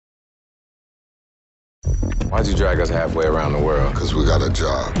Why'd you drag us halfway around the world? Because we got a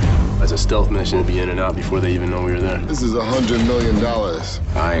job. As a stealth mission to be in and out before they even know we were there. This is $100 million.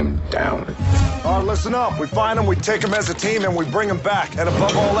 I'm down. All right, listen up. We find them, we take them as a team, and we bring them back. And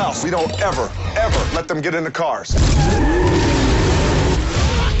above all else, we don't ever let them get in the cars.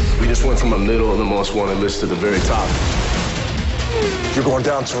 We just went from the middle of the most wanted list to the very top. You're going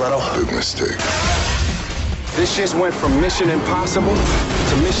down, Toretto. Big mistake. This just went from Mission Impossible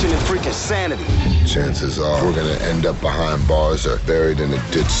to Mission and freaking Sanity. Chances are we're gonna end up behind bars or buried in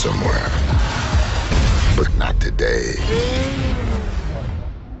a ditch somewhere. But not today.